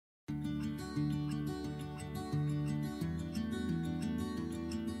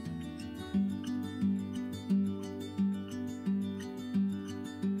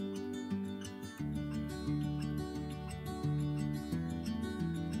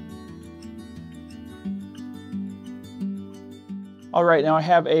All right, now I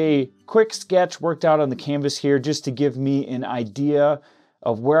have a quick sketch worked out on the canvas here just to give me an idea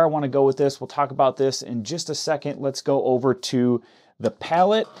of where I want to go with this. We'll talk about this in just a second. Let's go over to the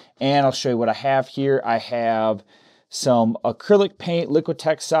palette and I'll show you what I have here. I have some acrylic paint,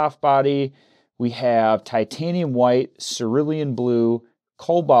 liquitex soft body. We have titanium white, cerulean blue,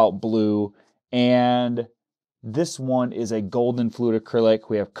 cobalt blue, and this one is a golden fluid acrylic.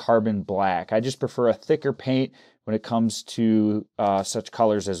 We have carbon black. I just prefer a thicker paint when it comes to such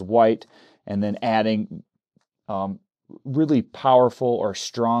colors as white, and then adding really powerful or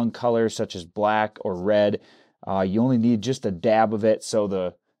strong colors such as black or red. You only need just a dab of it, so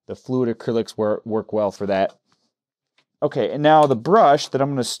the fluid acrylics work well for that. Okay, and now the brush that I'm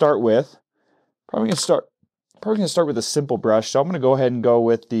going to start with, probably going to start with a simple brush. So I'm going to go ahead and go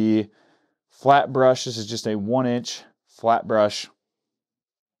with the flat brush. This is just a 1-inch flat brush,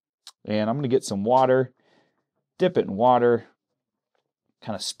 and I'm going to get some water. Dip it in water,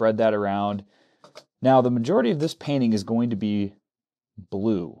 kind of spread that around. Now the majority of this painting is going to be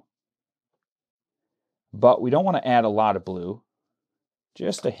blue, but we don't want to add a lot of blue,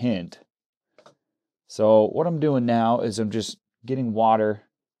 just a hint. So what I'm doing now is I'm just getting water,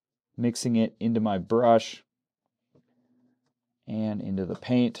 mixing it into my brush and into the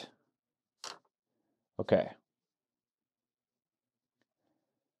paint. Okay.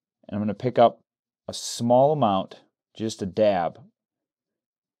 And I'm going to pick up a small amount, just a dab,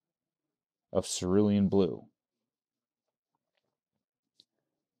 of cerulean blue.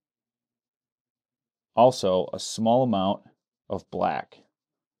 Also, a small amount of black.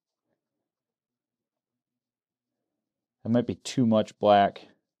 That might be too much black.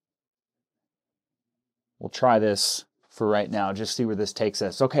 We'll try this for right now, just see where this takes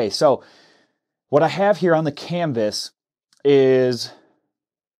us. Okay, so what I have here on the canvas is,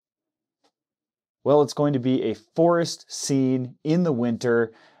 well, it's going to be a forest scene in the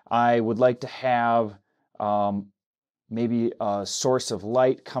winter. I would like to have maybe a source of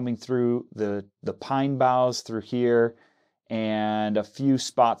light coming through the pine boughs through here, and a few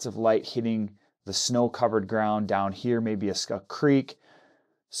spots of light hitting the snow-covered ground down here, maybe a creek,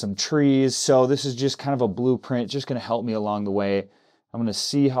 some trees. So this is just kind of a blueprint, just going to help me along the way. I'm going to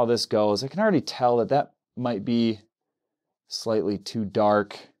see how this goes. I can already tell that might be slightly too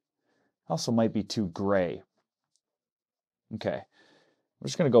dark. Also might be too gray. Okay, I'm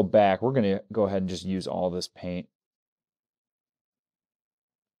just going to go back. We're going to go ahead and just use all this paint.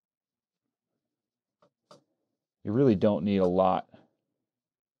 You really don't need a lot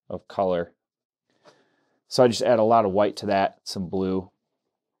of color. So I just add a lot of white to that, some blue.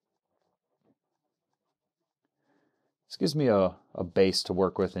 This gives me a base to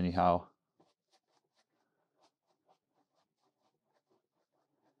work with anyhow.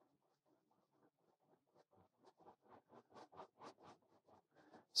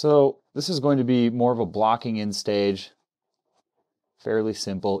 So this is going to be more of a blocking in stage. Fairly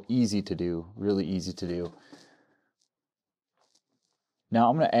simple, easy to do, really easy to do. Now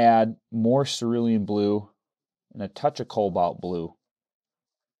I'm going to add more cerulean blue and a touch of cobalt blue.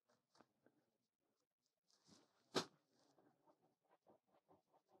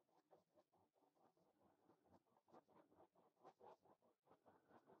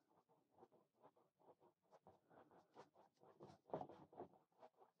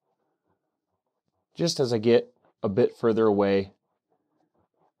 Just as I get a bit further away.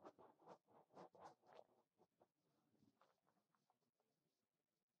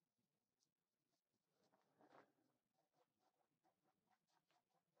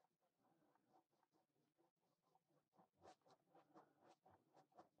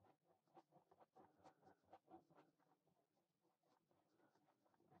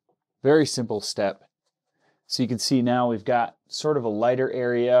 Very simple step. So you can see now we've got sort of a lighter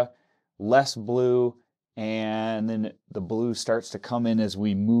area, less blue, and then the blue starts to come in as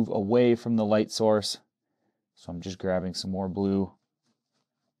we move away from the light source. So I'm just grabbing some more blue.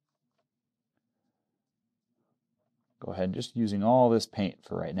 Go ahead and just using all this paint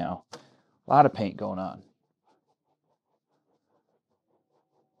for right now. A lot of paint going on.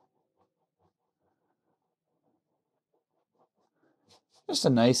 Just a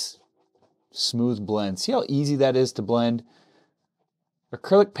nice smooth blend. See how easy that is to blend?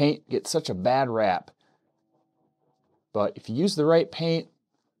 Acrylic paint gets such a bad rap. But if you use the right paint,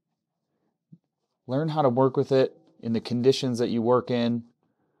 learn how to work with it in the conditions that you work in.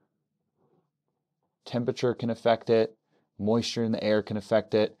 Temperature can affect it. Moisture in the air can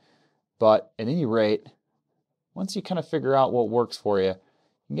affect it. But at any rate, once you kind of figure out what works for you, you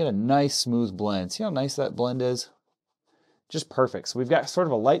can get a nice smooth blend. See how nice that blend is? Just perfect. So we've got sort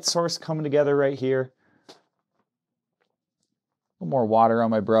of a light source coming together right here. little more water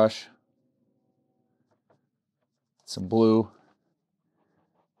on my brush, some blue.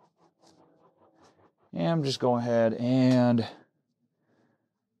 And I'm just going ahead and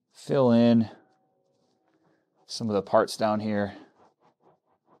fill in some of the parts down here.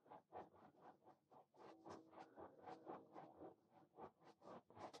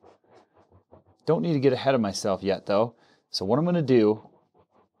 Don't need to get ahead of myself yet though. So what I'm going to do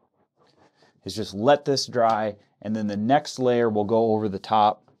is just let this dry, and then the next layer will go over the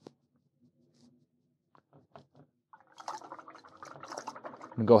top.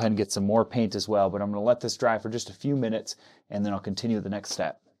 I'm going to go ahead and get some more paint as well, but I'm going to let this dry for just a few minutes and then I'll continue the next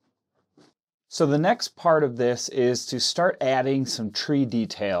step. So the next part of this is to start adding some tree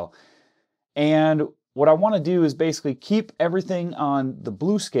detail. And what I want to do is basically keep everything on the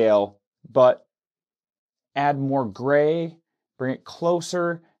blue scale, but add more gray, bring it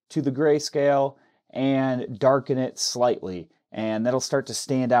closer to the gray scale, and darken it slightly. And that'll start to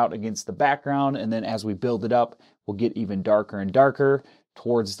stand out against the background, and then as we build it up, we'll get even darker and darker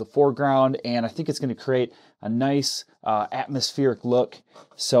towards the foreground, and I think it's going to create a nice atmospheric look.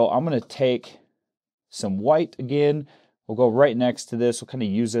 So I'm going to take some white again. We'll go right next to this. We'll kind of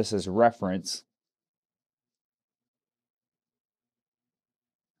use this as reference.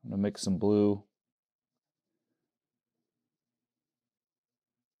 I'm going to mix some blue.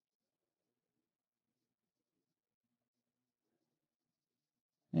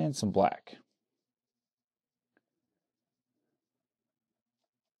 And some black.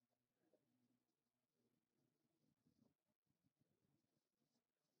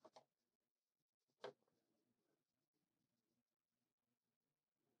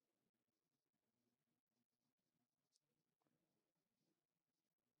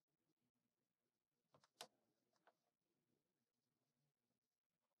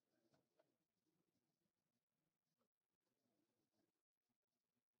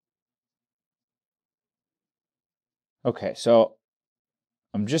 Okay, so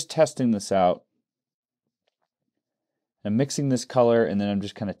I'm just testing this out. I'm mixing this color and then I'm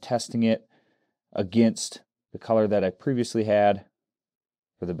just kind of testing it against the color that I previously had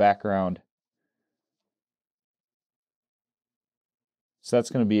for the background. So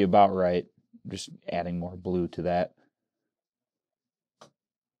that's going to be about right. I'm just adding more blue to that.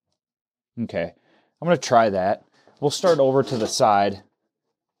 Okay, I'm going to try that. We'll start over to the side.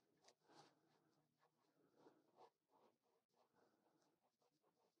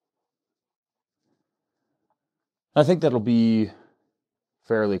 I think that'll be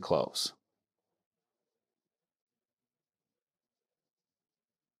fairly close.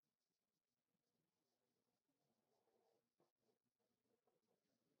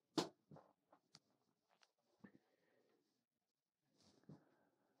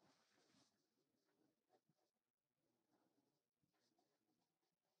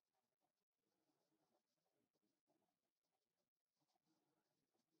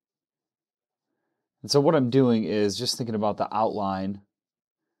 And so what I'm doing is just thinking about the outline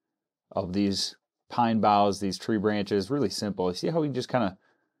of these pine boughs, these tree branches, really simple. You see how we just kind of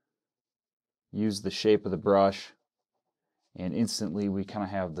use the shape of the brush and instantly we kind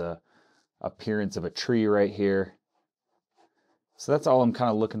of have the appearance of a tree right here. So that's all I'm kind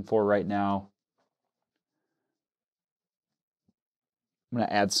of looking for right now. I'm going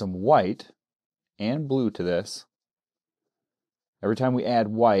to add some white and blue to this. Every time we add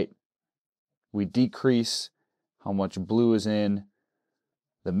white, we decrease how much blue is in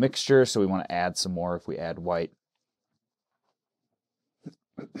the mixture, so we want to add some more if we add white.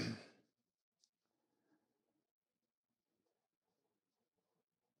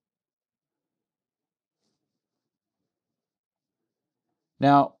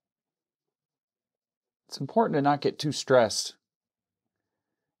 Now, it's important to not get too stressed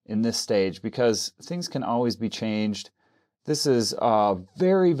in this stage because things can always be changed. This is a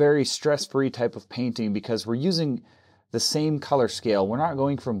very, very stress-free type of painting because we're using the same color scale. We're not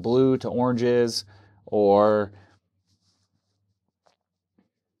going from blue to oranges or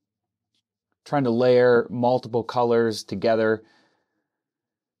trying to layer multiple colors together,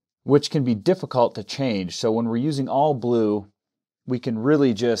 which can be difficult to change. So when we're using all blue, we can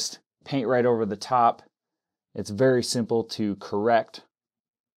really just paint right over the top. It's very simple to correct.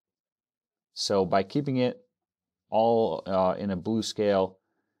 So by keeping it all in a blue scale,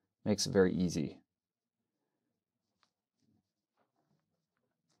 makes it very easy.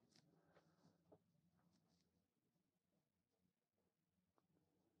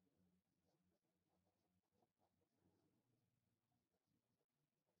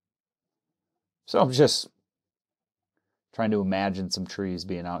 So I'm just trying to imagine some trees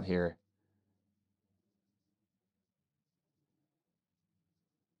being out here.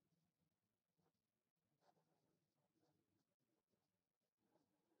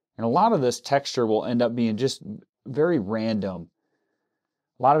 And a lot of this texture will end up being just very random.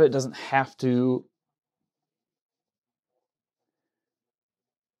 A lot of it doesn't have to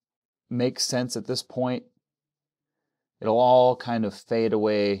make sense at this point. It'll all kind of fade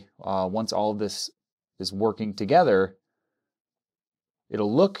away once all of this is working together.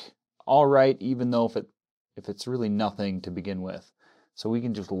 It'll look all right, even though if it's really nothing to begin with. So we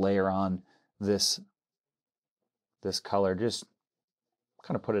can just layer on this color, just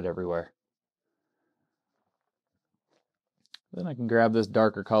kind of put it everywhere. Then I can grab this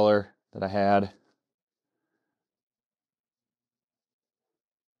darker color that I had.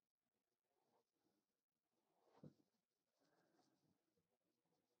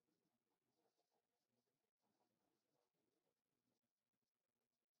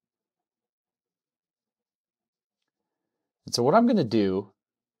 And so what I'm going to do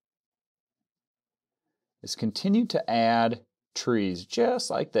is continue to add trees just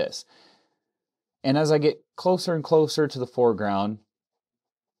like this. And as I get closer and closer to the foreground,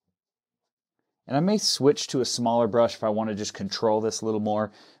 and I may switch to a smaller brush if I want to just control this a little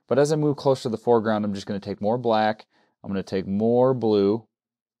more, but as I move closer to the foreground, I'm just going to take more black, I'm going to take more blue,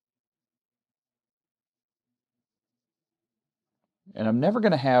 and I'm never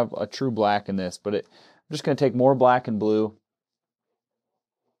going to have a true black in this, but I'm just going to take more black and blue.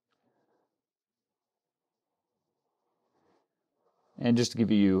 And just to give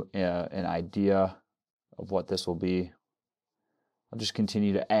you an idea of what this will be, I'll just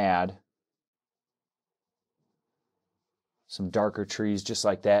continue to add some darker trees just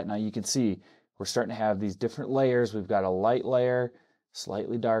like that. Now you can see we're starting to have these different layers. We've got a light layer,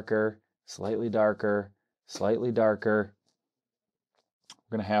 slightly darker, slightly darker, slightly darker.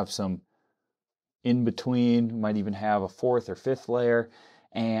 We're going to have some in between. We might even have a fourth or fifth layer.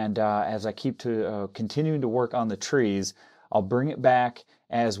 And as I keep continuing to work on the trees, I'll bring it back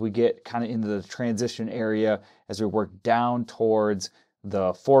as we get kind of into the transition area, as we work down towards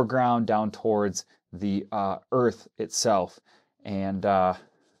the foreground, down towards the earth itself. And we'll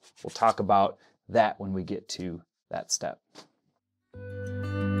talk about that when we get to that step.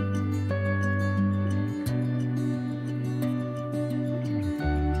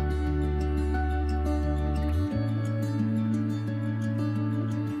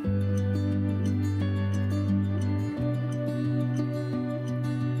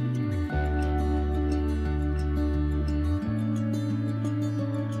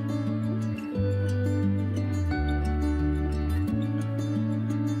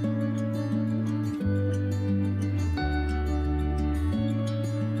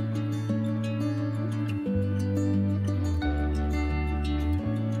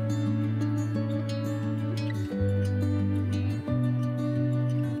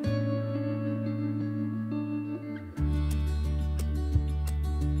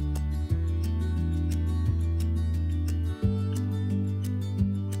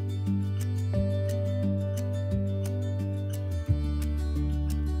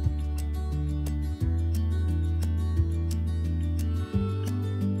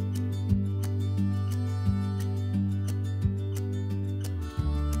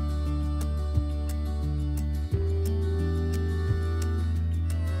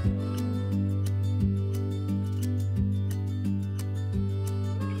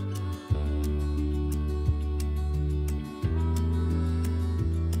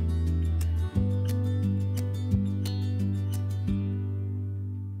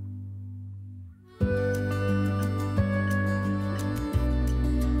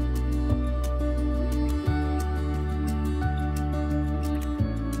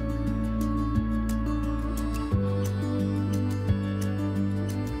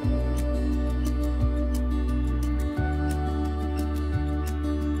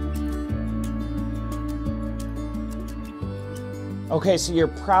 Okay, so you're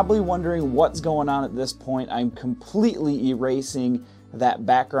probably wondering what's going on at this point. I'm completely erasing that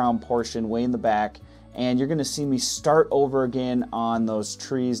background portion way in the back, and you're gonna see me start over again on those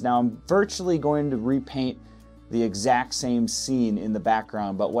trees. Now I'm virtually going to repaint the exact same scene in the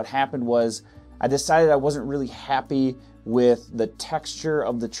background, but what happened was I decided I wasn't really happy with the texture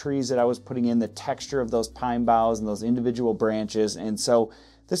of the trees that I was putting in, the texture of those pine boughs and those individual branches. And so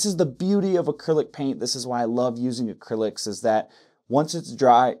this is the beauty of acrylic paint. This is why I love using acrylics, is that once it's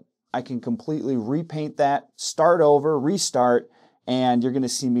dry, I can completely repaint that, start over, restart, and you're gonna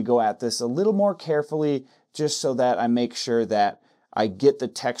see me go at this a little more carefully just so that I make sure that I get the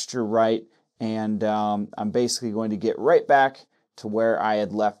texture right, and I'm basically going to get right back to where I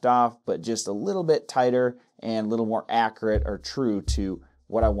had left off, but just a little bit tighter and a little more accurate or true to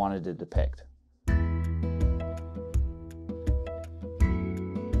what I wanted to depict.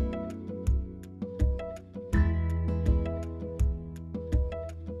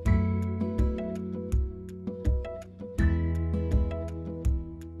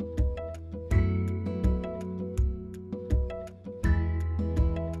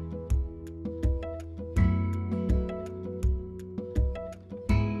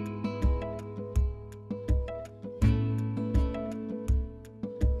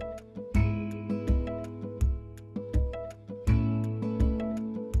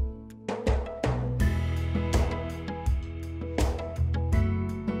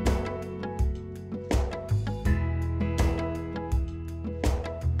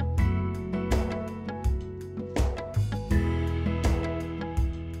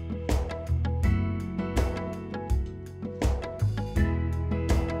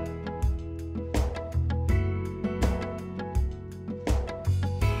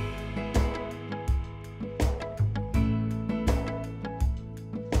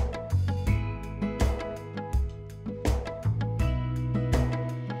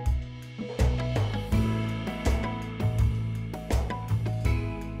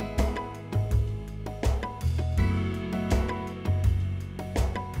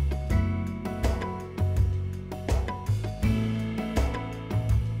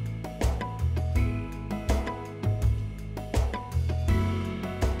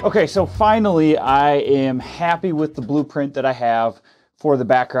 Okay, so finally I am happy with the blueprint that I have for the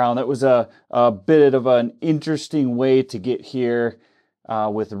background. That was a bit of an interesting way to get here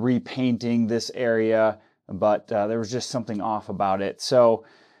with repainting this area, but there was just something off about it. So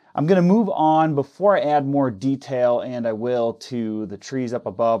I'm going to move on before I add more detail, and I will, to the trees up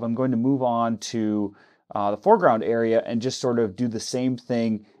above. I'm going to move on to the foreground area and just sort of do the same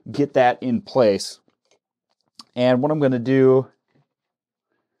thing, get that in place. And what I'm going to do,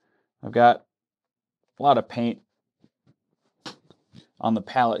 I've got a lot of paint on the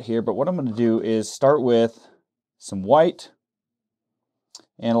palette here, but what I'm going to do is start with some white,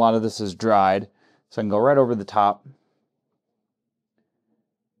 and a lot of this is dried, so I can go right over the top.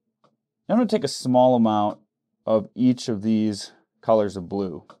 I'm going to take a small amount of each of these colors of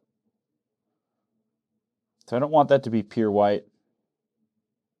blue. So I don't want that to be pure white.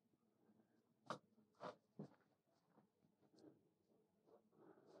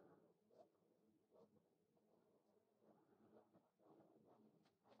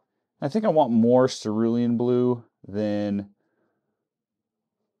 I think I want more cerulean blue than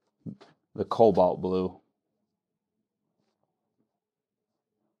the cobalt blue.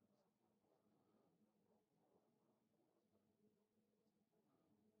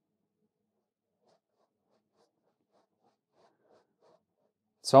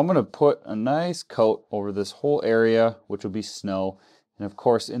 So I'm going to put a nice coat over this whole area, which will be snow. And of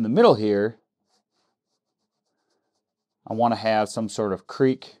course, in the middle here, I want to have some sort of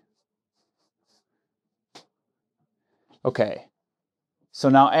creek. Okay, so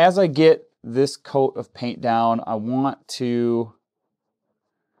now as I get this coat of paint down, I want to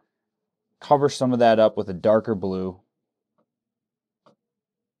cover some of that up with a darker blue.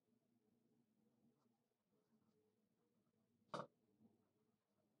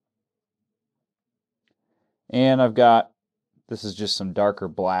 And I've got, this is just some darker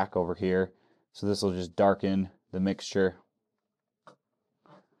black over here, so this will just darken the mixture.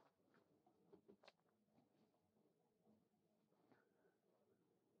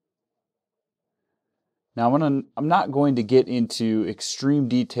 Now I'm not going to get into extreme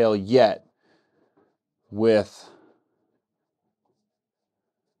detail yet with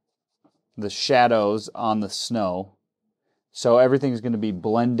the shadows on the snow. So everything's going to be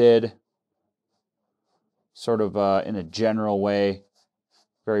blended sort of in a general way,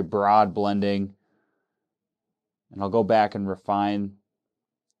 very broad blending. And I'll go back and refine.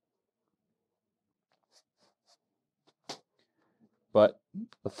 But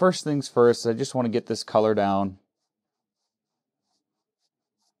the first things first, I just want to get this color down.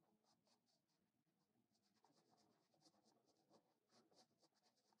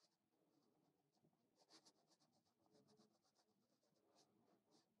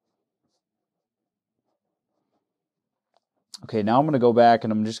 Okay, now I'm going to go back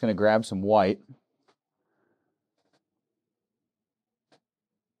and I'm just going to grab some white.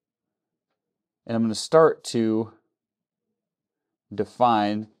 And I'm going to start to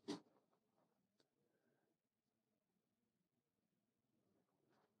define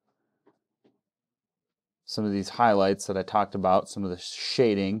some of these highlights that I talked about, some of the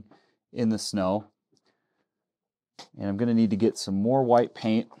shading in the snow. And I'm going to need to get some more white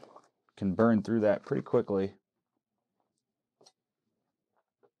paint. Can burn through that pretty quickly.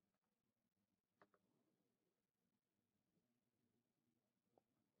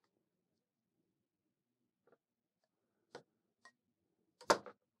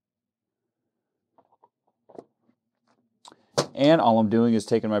 And all I'm doing is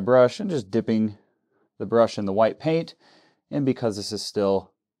taking my brush and just dipping the brush in the white paint. And because this is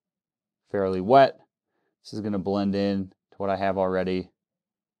still fairly wet, this is going to blend in to what I have already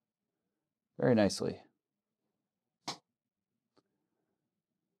very nicely.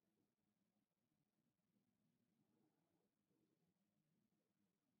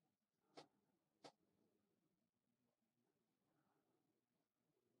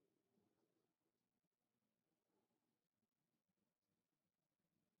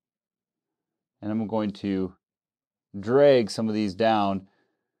 And I'm going to drag some of these down.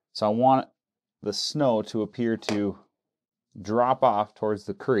 So I want the snow to appear to drop off towards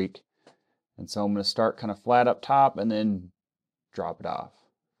the creek. And so I'm going to start kind of flat up top and then drop it off.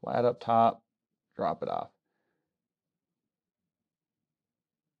 Flat up top, drop it off.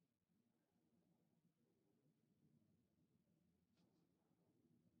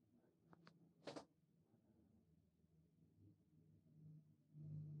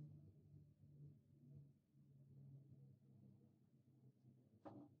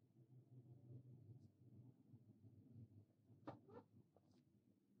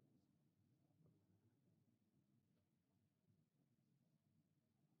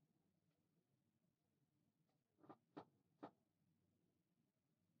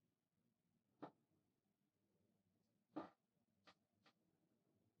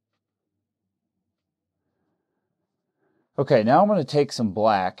 Okay, now I'm going to take some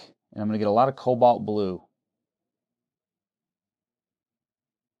black and I'm going to get a lot of cobalt blue.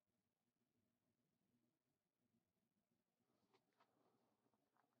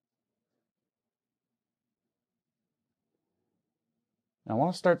 I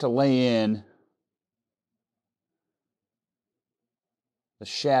want to start to lay in the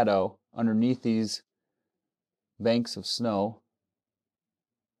shadow underneath these banks of snow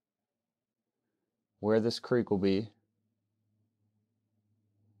where this creek will be.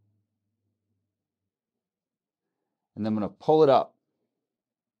 And then I'm going to pull it up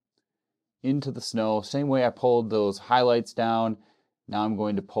into the snow. Same way I pulled those highlights down. Now I'm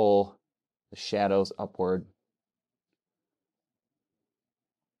going to pull the shadows upward.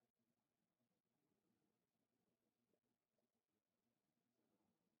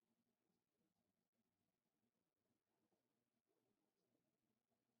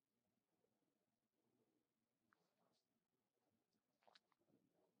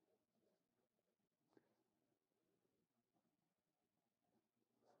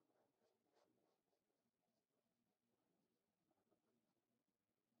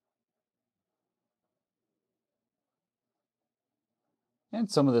 And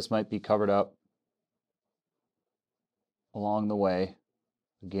some of this might be covered up along the way.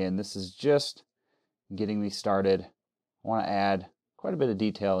 Again, this is just getting me started. I want to add quite a bit of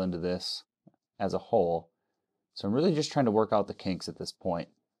detail into this as a whole. So I'm really just trying to work out the kinks at this point.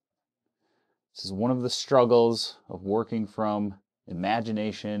 This is one of the struggles of working from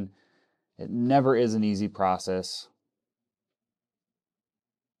imagination. It never is an easy process.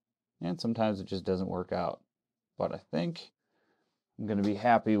 And sometimes it just doesn't work out. But I think I'm going to be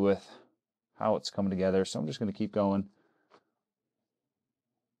happy with how it's coming together. So I'm just going to keep going.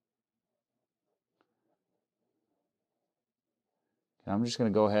 And I'm just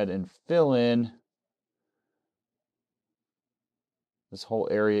going to go ahead and fill in this whole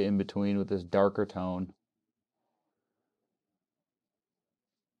area in between with this darker tone.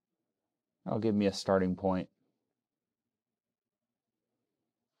 That'll give me a starting point.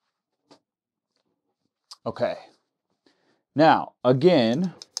 Okay. Now,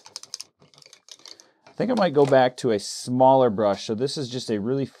 again, I think I might go back to a smaller brush. So this is just a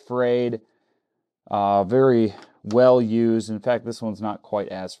really frayed, very well used. In fact, this one's not quite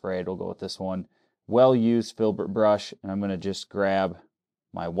as frayed. We'll go with this one. Well used filbert brush. And I'm going to just grab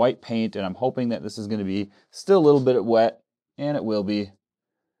my white paint. And I'm hoping that this is going to be still a little bit wet. And it will be.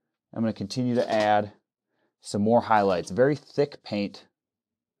 I'm going to continue to add some more highlights. Very thick paint.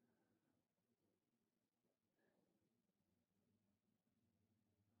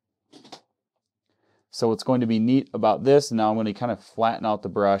 So what's going to be neat about this, now I'm going to kind of flatten out the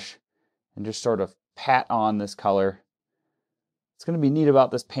brush and just sort of pat on this color. What's going to be neat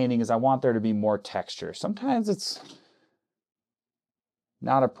about this painting is I want there to be more texture. Sometimes it's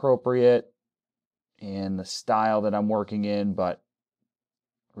not appropriate in the style that I'm working in, but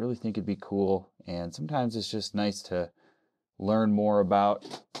I really think it'd be cool. And sometimes it's just nice to learn more about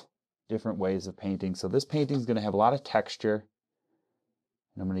different ways of painting. So this painting is going to have a lot of texture.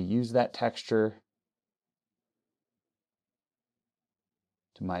 And I'm going to use that texture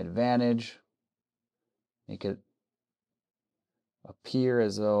to my advantage. Make it appear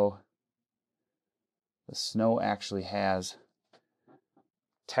as though the snow actually has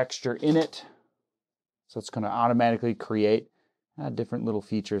texture in it. So it's going to automatically create different little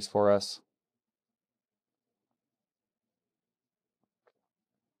features for us.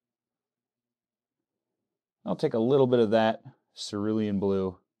 I'll take a little bit of that cerulean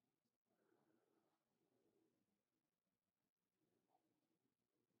blue.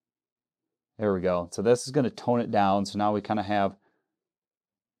 There we go. So this is going to tone it down. So now we kind of have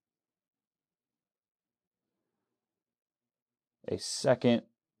a second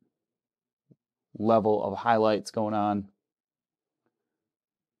level of highlights going on.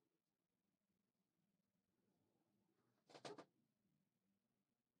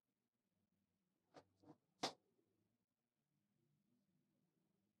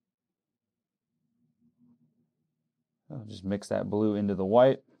 I'll just mix that blue into the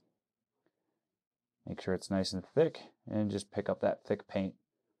white. Make sure it's nice and thick, and just pick up that thick paint.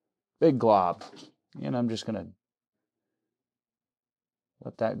 Big glob. And I'm just going to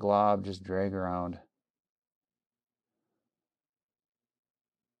let that glob just drag around.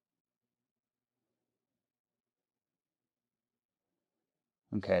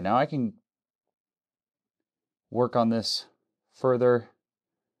 Okay, now I can work on this further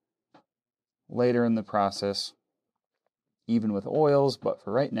later in the process, even with oils, but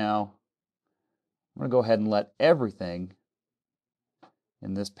for right now, I'm going to go ahead and let everything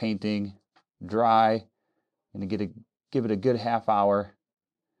in this painting dry and to get a give it a good half hour,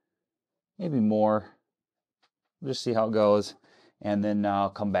 maybe more. Just see how it goes, and then I'll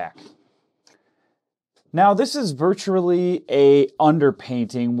come back. Now this is virtually a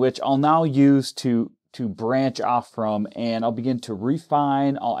underpainting, which I'll now use to branch off from, and I'll begin to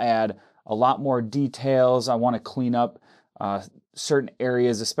refine. I'll add a lot more details. I want to clean up certain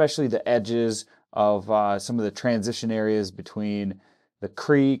areas, especially the edges of some of the transition areas between the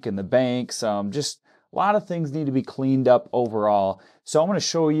creek and the banks. Just a lot of things need to be cleaned up overall. So I'm going to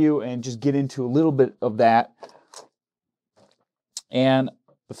show you and just get into a little bit of that. And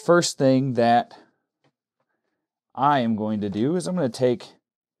the first thing that I am going to do is I'm going to take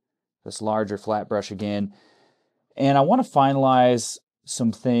this larger flat brush again, and I want to finalize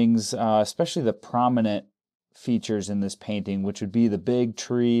some things, especially the prominent features in this painting, which would be the big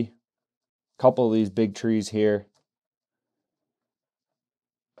tree, a couple of these big trees here.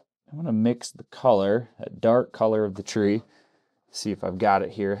 I'm going to mix the color, that dark color of the tree, see if I've got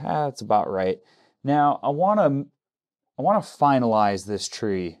it here. That's about right. Now I want to finalize this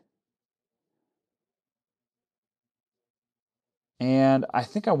tree. And I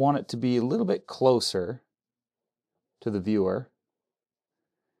think I want it to be a little bit closer to the viewer.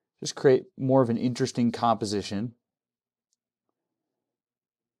 Just create more of an interesting composition.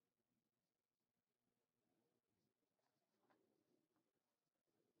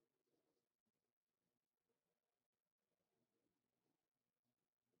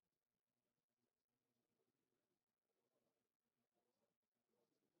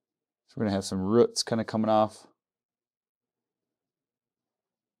 So we're going to have some roots kind of coming off.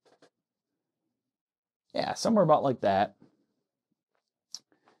 Yeah, somewhere about like that.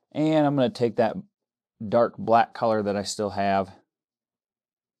 And I'm going to take that dark black color that I still have,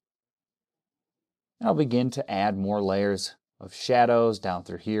 and I'll begin to add more layers of shadows down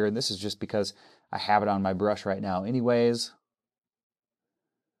through here. And this is just because I have it on my brush right now anyways.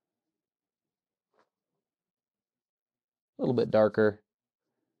 A little bit darker,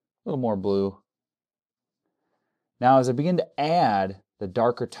 a little more blue. Now as I begin to add the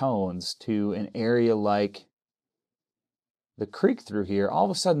darker tones to an area like the creek through here, all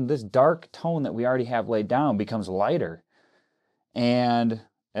of a sudden this dark tone that we already have laid down becomes lighter. And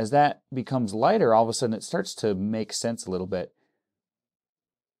as that becomes lighter, all of a sudden it starts to make sense a little bit.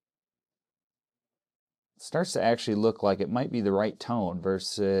 It starts to actually look like it might be the right tone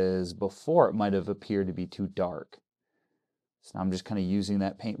versus before it might have appeared to be too dark. So now I'm just kind of using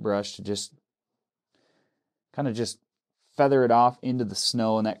that paintbrush to just feather it off into the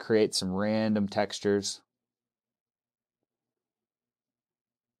snow, and that creates some random textures.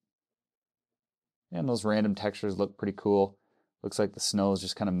 And those random textures look pretty cool. Looks like the snow is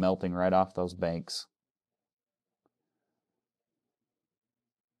just kind of melting right off those banks.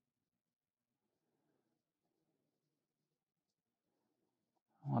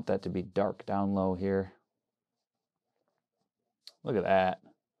 I want that to be dark down low here. Look at that.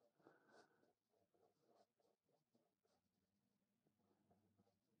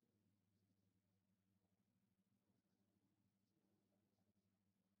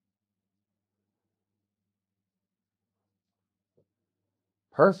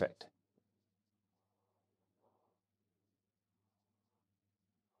 Perfect.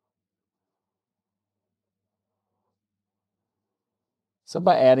 So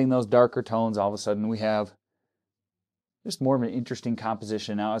by adding those darker tones, all of a sudden we have just more of an interesting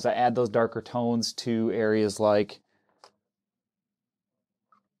composition. Now as I add those darker tones to areas like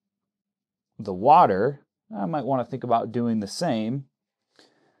the water, I might want to think about doing the same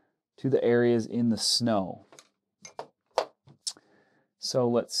to the areas in the snow. So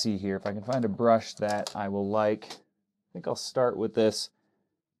let's see here, if I can find a brush that I will like. I think I'll start with this.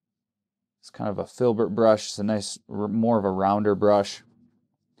 It's kind of a filbert brush. It's a nice, more of a rounder brush.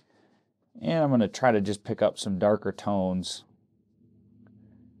 And I'm going to try to just pick up some darker tones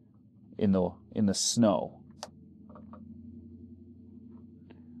in the snow.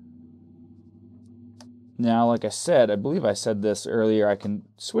 Now, like I said, I believe I said this earlier, I can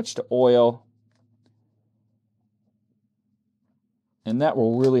switch to oil, and that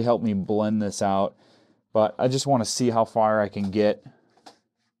will really help me blend this out. But I just want to see how far I can get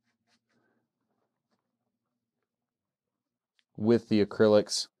with the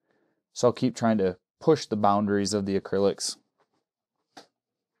acrylics. So I'll keep trying to push the boundaries of the acrylics.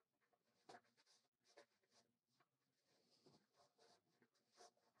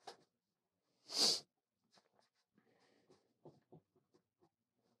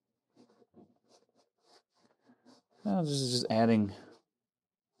 Now this is just adding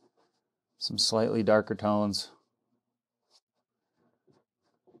some slightly darker tones.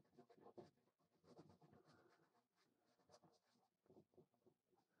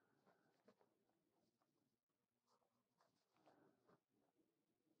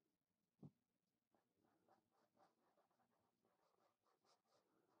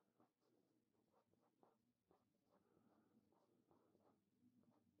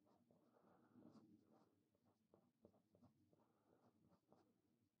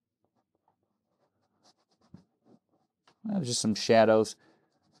 Just some shadows,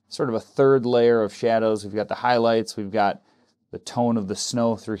 sort of a third layer of shadows. We've got the highlights, we've got the tone of the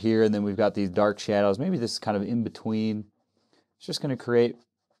snow through here, and then we've got these dark shadows. Maybe this is kind of in between. It's just going to create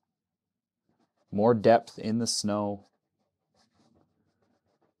more depth in the snow.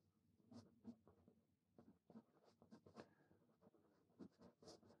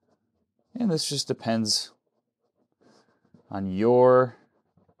 And this just depends on your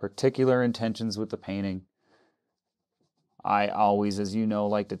particular intentions with the painting. I always, as you know,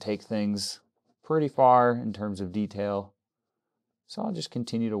 like to take things pretty far in terms of detail. So I'll just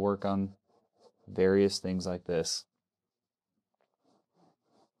continue to work on various things like this.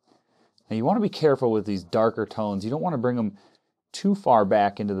 Now you want to be careful with these darker tones. You don't want to bring them too far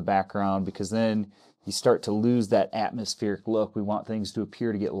back into the background, because then you start to lose that atmospheric look. We want things to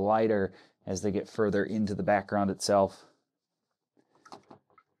appear to get lighter as they get further into the background itself.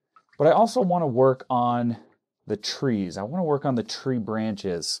 But I also want to work on the trees. I want to work on the tree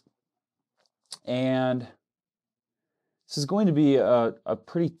branches. And this is going to be a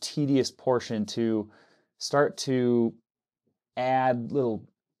pretty tedious portion to start to add little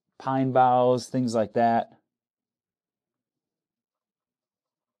pine boughs, things like that.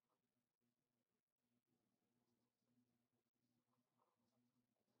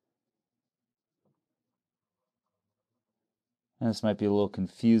 And this might be a little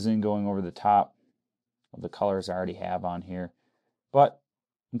confusing going over the top of the colors I already have on here. But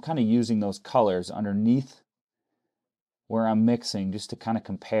I'm kind of using those colors underneath where I'm mixing just to kind of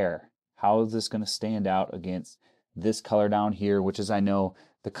compare. How is this going to stand out against this color down here, which is, I know,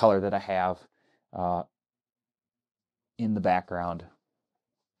 the color that I have in the background.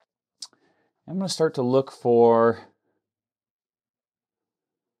 I'm going to start to look for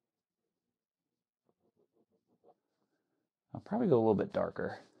I'll probably go a little bit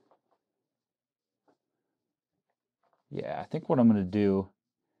darker. Yeah, I think what I'm going to do,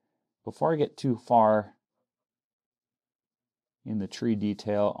 before I get too far in the tree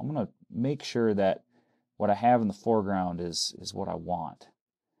detail, I'm going to make sure that what I have in the foreground is what I want.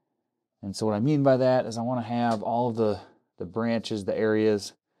 And so what I mean by that is I want to have all of the branches, the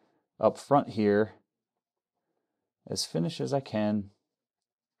areas up front here as finished as I can.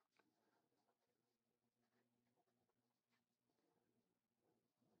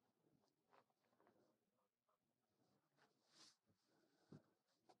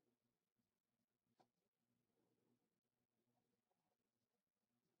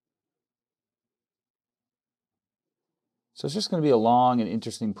 So it's just going to be a long and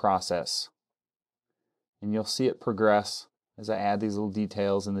interesting process. And you'll see it progress as I add these little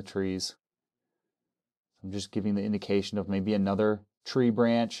details in the trees. I'm just giving the indication of maybe another tree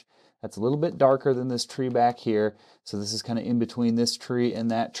branch that's a little bit darker than this tree back here. So this is kind of in between this tree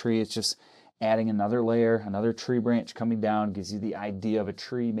and that tree. It's just adding another layer, another tree branch coming down, gives you the idea of a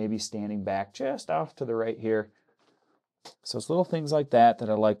tree maybe standing back just off to the right here. So it's little things like that that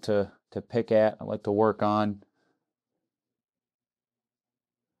I like to pick at, I like to work on.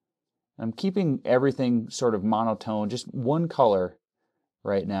 I'm keeping everything sort of monotone, just one color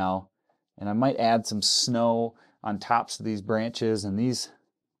right now. And I might add some snow on tops of these branches, and these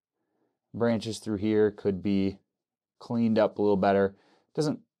branches through here could be cleaned up a little better.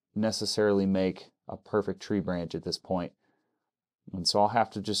 Doesn't necessarily make a perfect tree branch at this point. And so I'll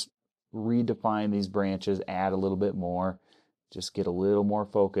have to just redefine these branches, add a little bit more, just get a little more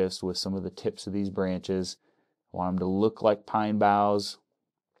focused with some of the tips of these branches. I want them to look like pine boughs.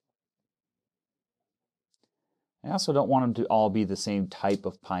 I also don't want them to all be the same type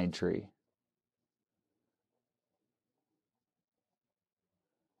of pine tree.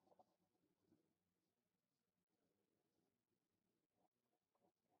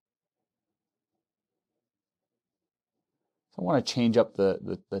 So I want to change up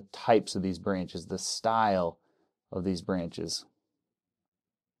the types of these branches, the style of these branches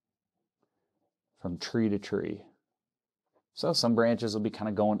from tree to tree. So some branches will be kind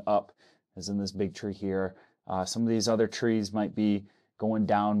of going up, as in this big tree here. Some of these other trees might be going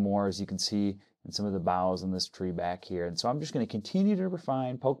down more, as you can see in some of the boughs in this tree back here. And so I'm just going to continue to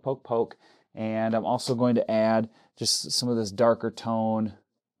refine, poke, poke, poke. And I'm also going to add just some of this darker tone.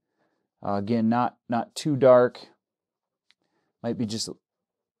 Again, not too dark. Might be just,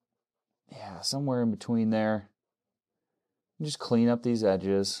 yeah, somewhere in between there. Just clean up these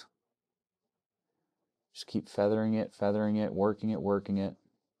edges. Just keep feathering it, working it, working it.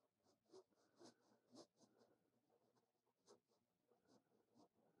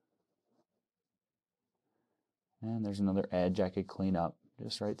 And there's another edge I could clean up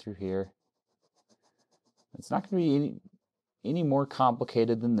just right through here. It's not going to be any more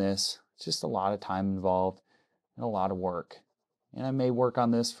complicated than this. It's just a lot of time involved. and a lot of work. And I may work on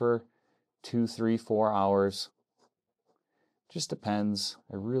this for 2, 3, 4 hours. Just depends.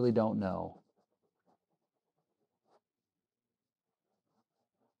 I really don't know.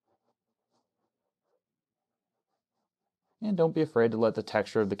 And don't be afraid to let the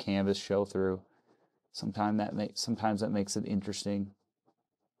texture of the canvas show through. Sometimes that makes it interesting.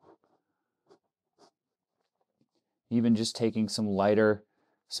 Even just taking some lighter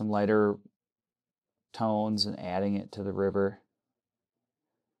tones and adding it to the river.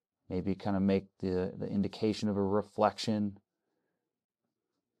 Maybe kind of make the indication of a reflection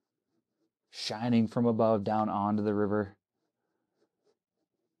shining from above down onto the river.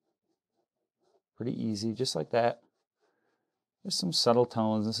 Pretty easy, just like that. There's some subtle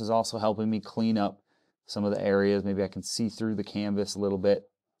tones. This is also helping me clean up some of the areas. Maybe I can see through the canvas a little bit.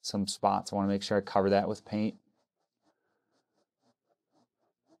 Some spots, I want to make sure I cover that with paint.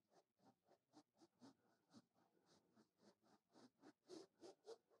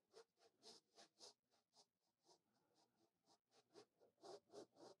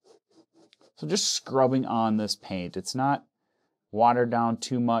 So just scrubbing on this paint. It's not watered down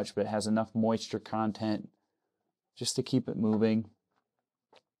too much, but it has enough moisture content just to keep it moving.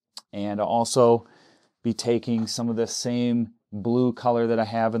 And I'll also be taking some of the same blue color that I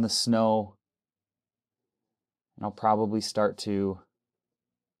have in the snow, and I'll probably start to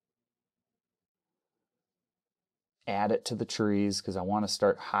add it to the trees because I want to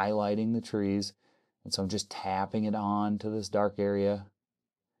start highlighting the trees. And so I'm just tapping it on to this dark area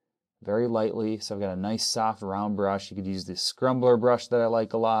very lightly. So I've got a nice soft round brush. You could use this scrumbler brush that I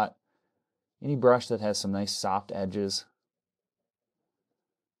like a lot. Any brush that has some nice soft edges.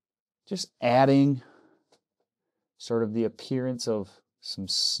 Just adding sort of the appearance of some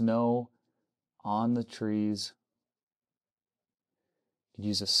snow on the trees. You could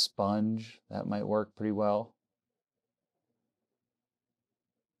use a sponge. That might work pretty well.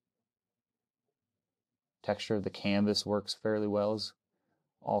 Texture of the canvas works fairly well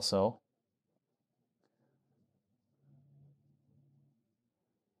also.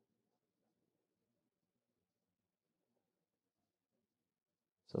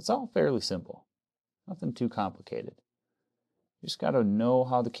 So it's all fairly simple. Nothing too complicated. You just got to know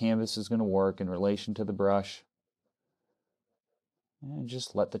how the canvas is going to work in relation to the brush. And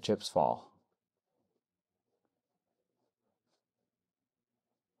just let the chips fall.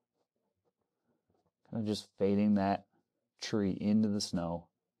 Kind of just fading that tree into the snow.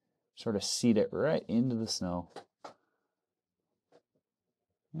 Sort of seed it right into the snow.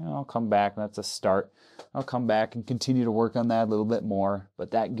 I'll come back, that's a start. I'll come back and continue to work on that a little bit more,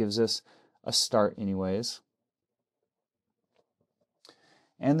 but that gives us a start anyways.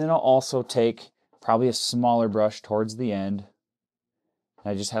 And then I'll also take probably a smaller brush towards the end.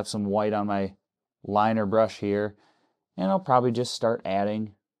 I just have some white on my liner brush here, and I'll probably just start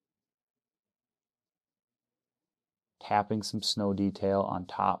tapping some snow detail on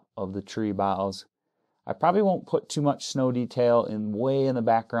top of the tree boughs. I probably won't put too much snow detail way in the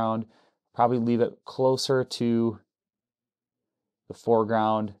background. Probably leave it closer to the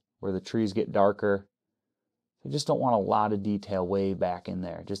foreground where the trees get darker. I just don't want a lot of detail way back in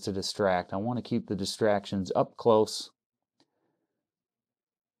there just to distract. I want to keep the distractions up close.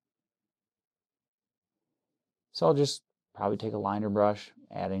 So I'll just probably take a liner brush,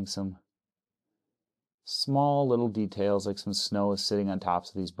 adding some small little details like some snow is sitting on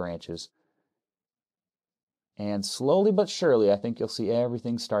tops of these branches. And slowly but surely, I think you'll see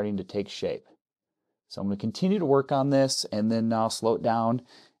everything starting to take shape. So I'm going to continue to work on this, and then I'll slow it down,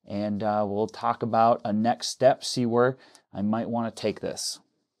 and we'll talk about a next step, see where I might want to take this.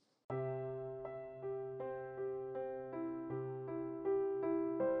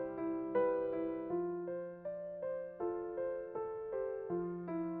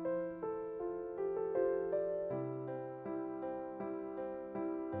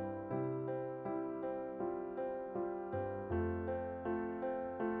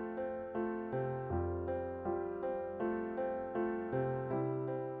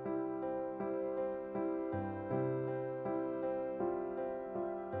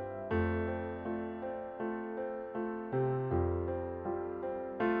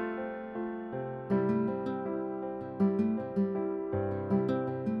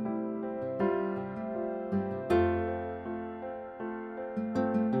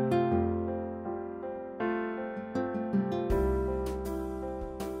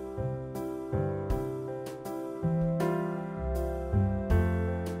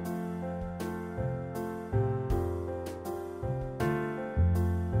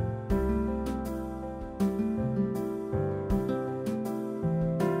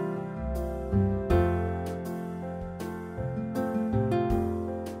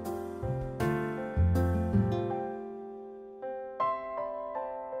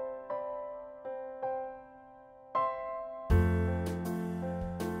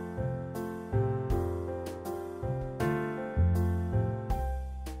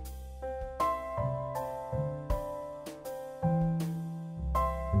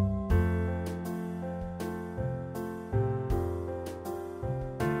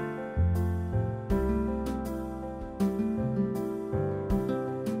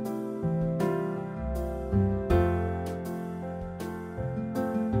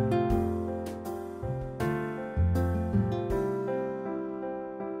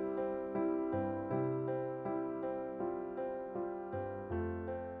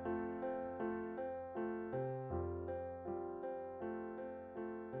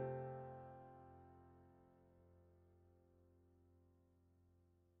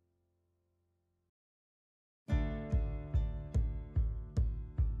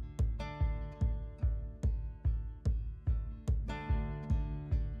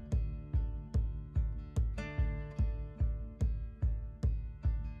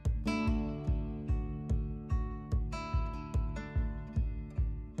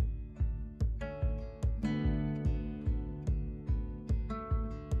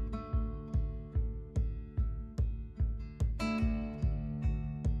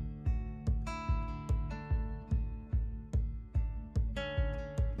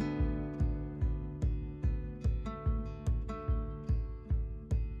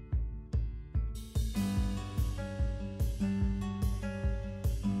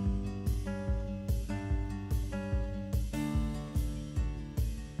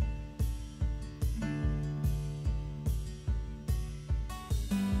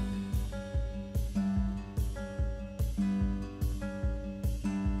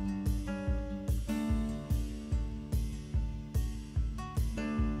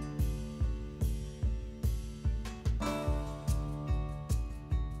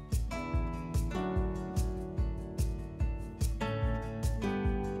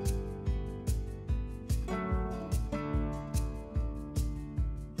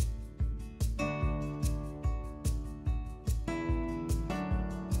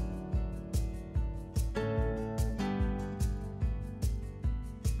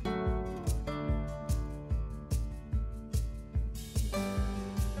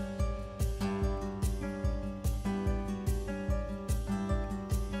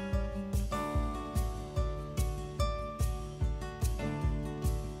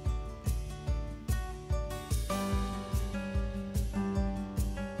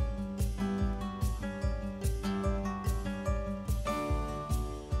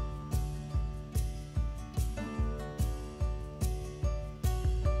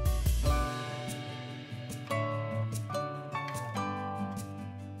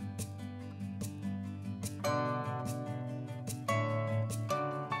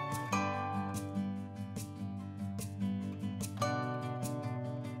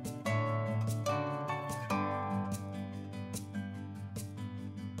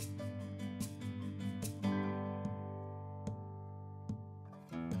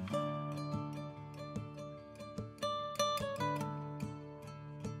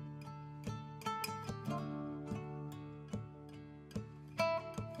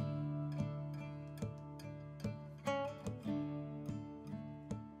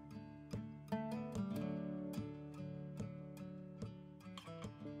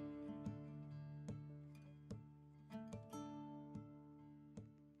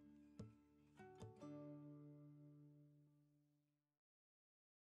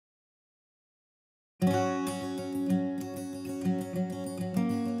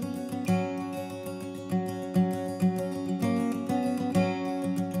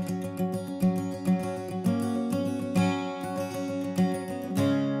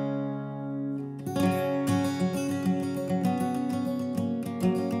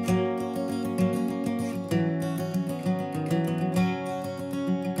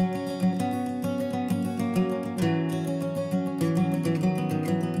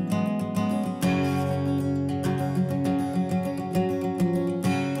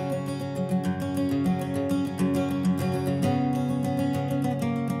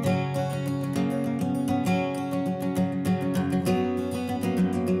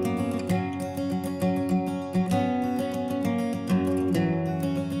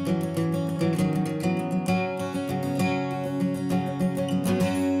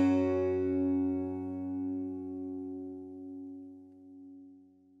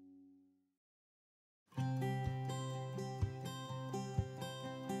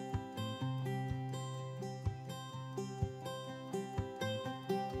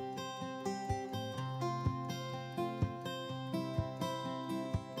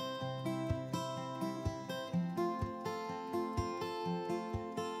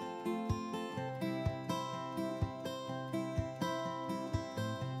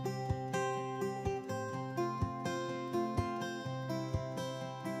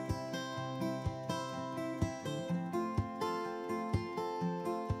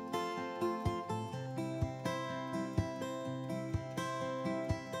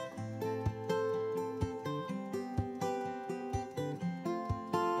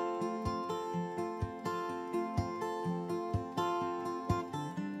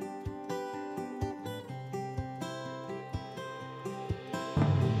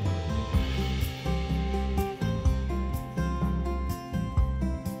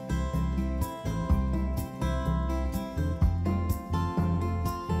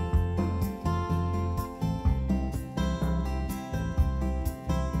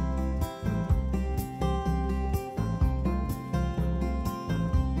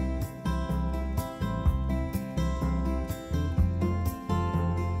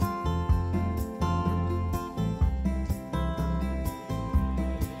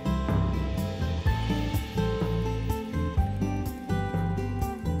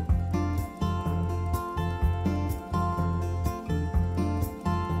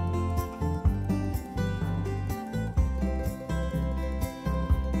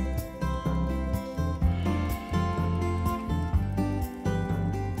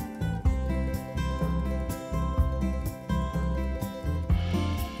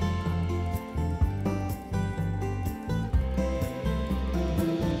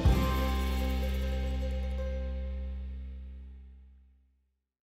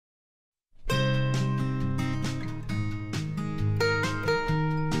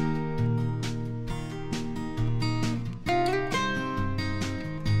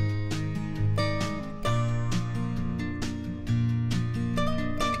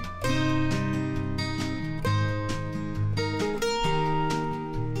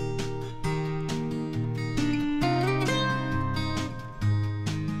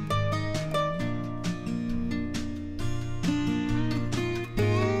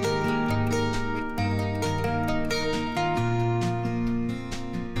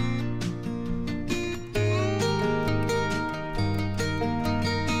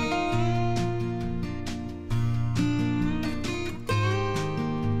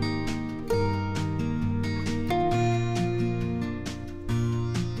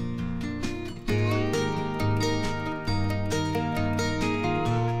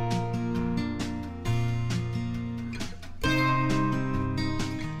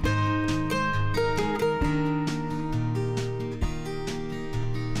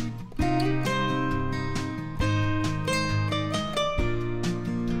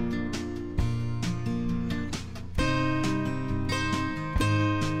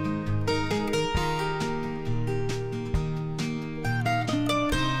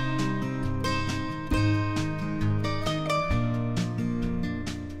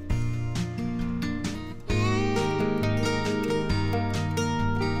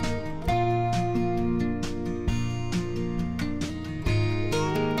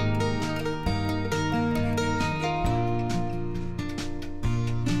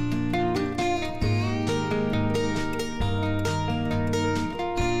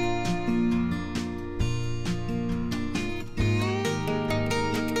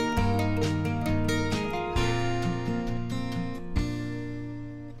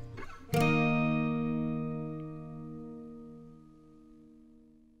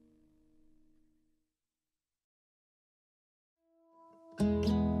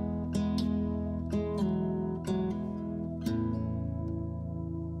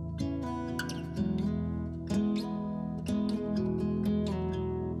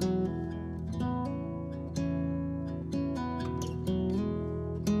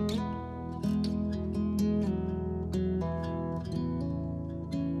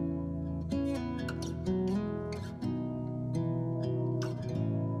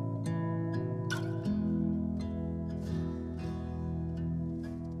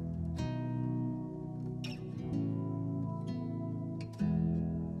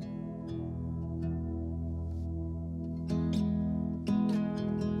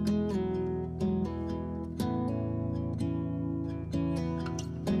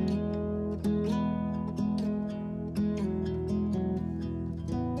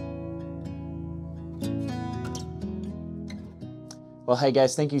 Well, hey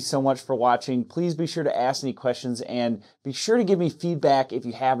guys, thank you so much for watching. Please be sure to ask any questions and be sure to give me feedback if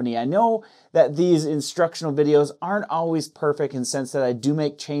you have any. I know that these instructional videos aren't always perfect in the sense that I do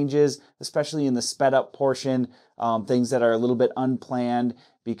make changes, especially in the sped up portion, things that are a little bit unplanned,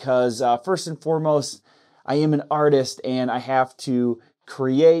 because first and foremost, I am an artist and I have to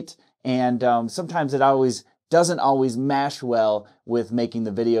create, and sometimes it doesn't always mash well with making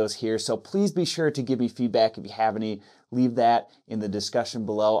the videos here. So please be sure to give me feedback if you have any. Leave that in the discussion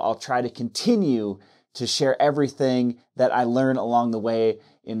below. I'll try to continue to share everything that I learn along the way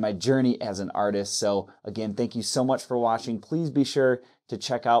in my journey as an artist. So again, thank you so much for watching. Please be sure to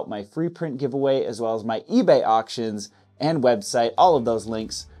check out my free print giveaway as well as my eBay auctions and website. All of those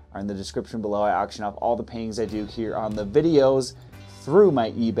links are in the description below. I auction off all the paintings I do here on the videos through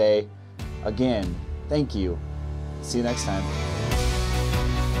my eBay. Again, thank you. See you next time.